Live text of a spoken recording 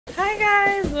Hi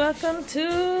guys, welcome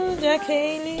to Jack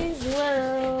Haley's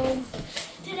World.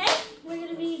 Today we're going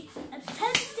to be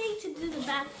attempting to do the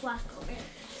back walkover.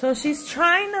 So she's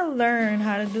trying to learn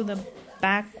how to do the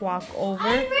back walkover.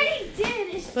 I already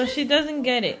did. But she doesn't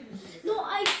get it. No,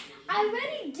 I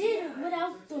already did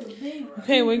without the big.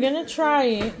 Okay, we're going to try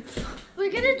it.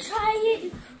 We're going to try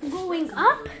it going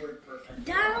up,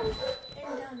 down,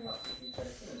 and down.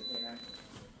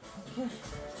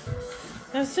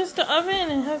 That's just the oven.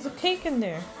 It has a cake in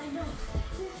there. I know.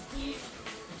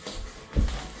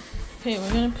 Okay,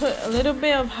 we're going to put a little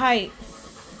bit of height.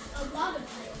 A lot of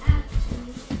height,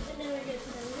 actually. And then we're going to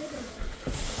put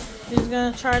a little. She's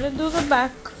going to try to do the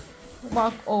back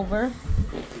walkover.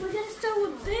 We're going to start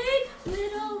with big,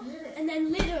 little, and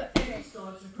then little.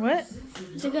 What?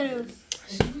 So we're going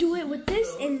to do it with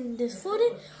this and this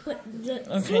folded, with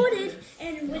the folded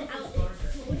and without it.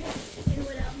 Folded and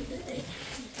without the thing.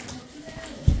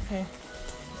 Okay.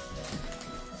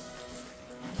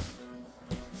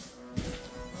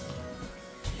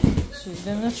 She's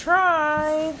gonna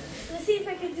try. Let's see if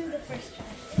I can do the first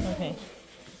try. Okay.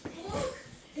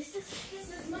 This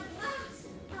is my glass.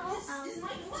 This is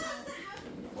my glass.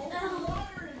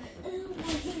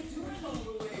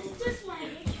 It's just my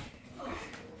hair.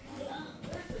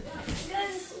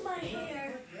 This is my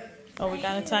hair. Oh, we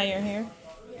gotta tie your hair?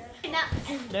 Now,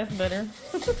 That's better.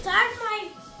 sorry, my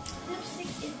lipstick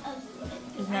is ugly.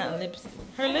 It's not lipstick.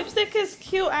 Her lipstick is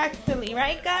cute actually,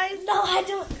 right guys? No, I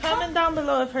don't. Comment down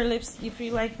below if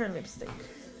you like her lipstick.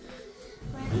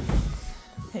 Ready?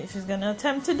 Okay, she's gonna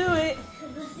attempt to do it.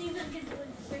 Let's see if I can do it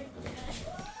straight.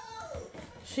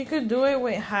 She could do it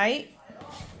with height.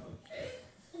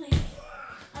 Wait.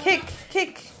 Kick.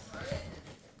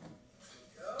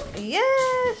 Yeah,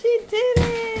 she did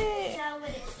it. Now with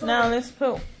it. Now let's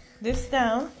put this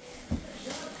down.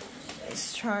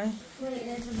 Let's try Wait,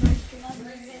 there's a marker over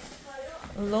here.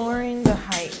 lowering the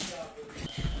height.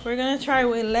 We're gonna try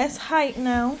with less height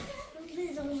now.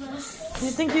 Little less.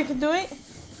 You think you can do it?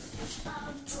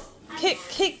 Kick.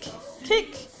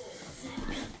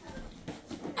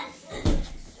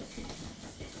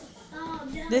 Oh,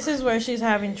 no. This is where she's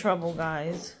having trouble,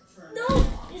 guys. No,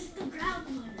 it's the ground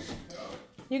one.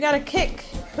 You gotta kick.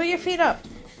 Put your feet up.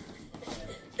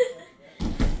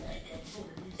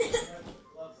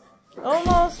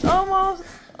 Almost.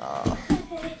 Oh.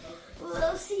 Okay,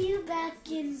 we'll see you back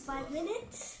in 5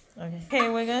 minutes. Okay,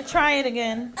 we're gonna try it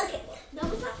again. Okay, that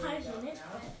was not 5 minutes,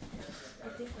 but I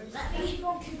think we're back. You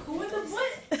gonna kick who in the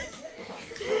butt?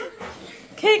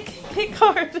 Kick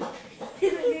hard.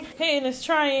 Okay, let's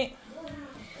try it.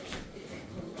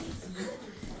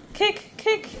 Kick.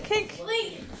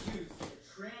 Wait.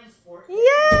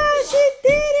 Yeah, she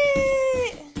did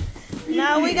it.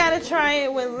 Now we gotta try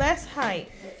it with less height.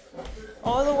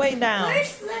 All the way down.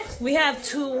 We have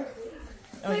 2.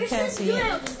 Oh, you can't see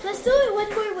it. Let's do it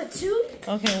one more with 2.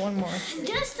 Okay, one more.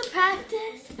 Just to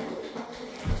practice.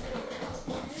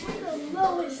 The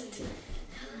lowest.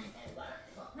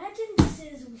 Imagine this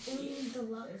is only the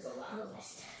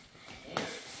lowest.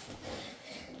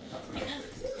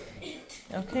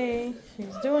 Okay,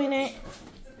 she's doing it.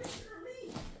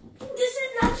 This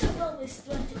is not the lowest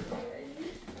one.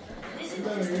 This is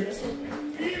just the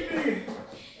 2.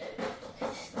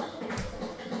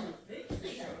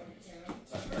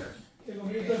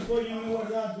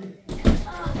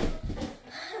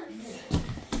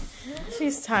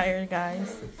 She's tired,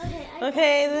 guys. Okay,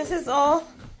 Okay, this is all.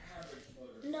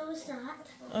 no, it's not.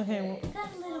 Okay, Got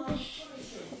a little bit.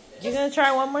 you're gonna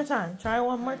try one more time. Try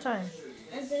one more time.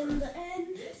 And then the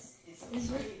end is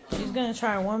right. She's gonna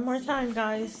try one more time,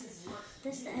 guys.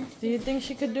 This is the end. Do you think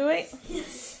she could do it?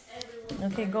 Yes.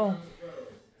 Okay, go.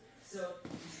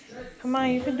 Come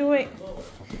on, you can do it.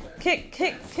 Kick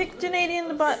Janae in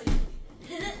the butt.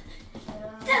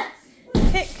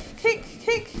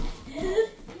 Kick.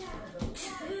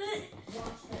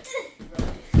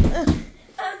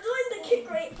 I'm doing the kick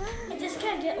right. I just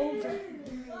can't get over.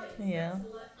 Yeah.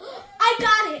 I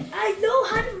got it. I know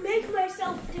how to make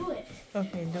myself do it.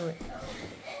 Okay, do it.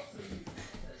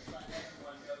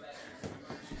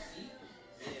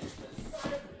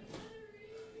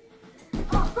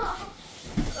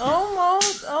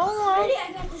 Almost. Ready?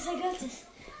 I got this.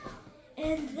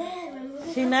 And then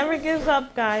She never gives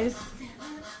up, guys.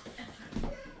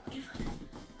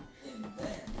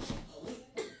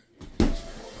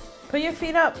 Put your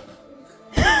feet up.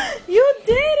 You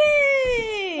did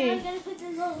I'm it! gonna put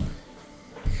this on.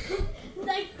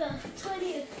 Like the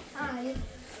 20th time.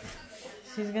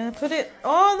 She's gonna put it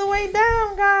all the way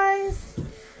down, guys.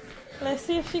 Let's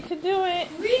see if she could do it.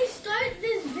 Restart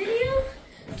this video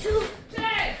to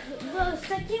the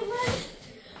second one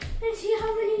And see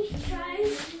how many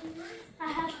tries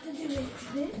I have to do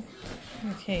it.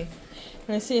 Okay,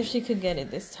 let's see if she could get it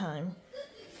this time.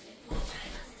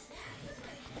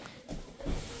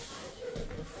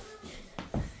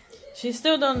 She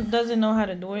still doesn't know how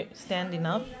to do it standing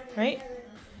up, right?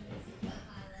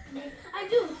 I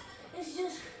do. It's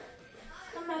just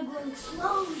I'm not going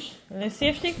slowly. Let's see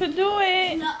if she could do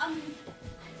it. No,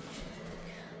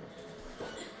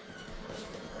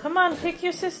 Come on, pick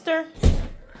your sister.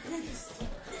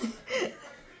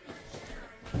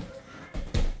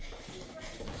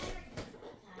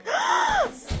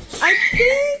 I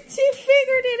think she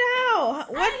figured it out.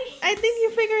 What? I think you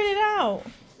figured it out.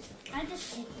 I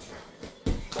just kidded.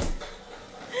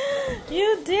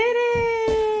 You did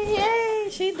it! Yay!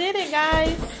 She did it,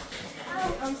 guys.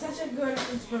 I'm such a good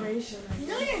inspiration.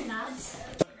 No, you're not.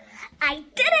 I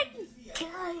did it,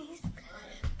 guys.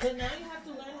 But now you have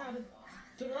to learn how to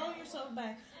throw yourself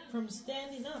back from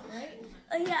standing up, right?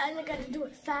 Oh yeah, and I gotta do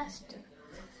it faster.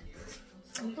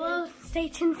 Okay. Well, stay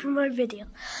tuned for more video.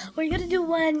 We're gonna do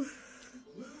one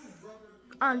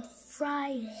on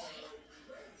Friday.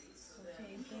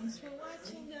 Okay, thanks for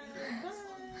watching, guys. Bye.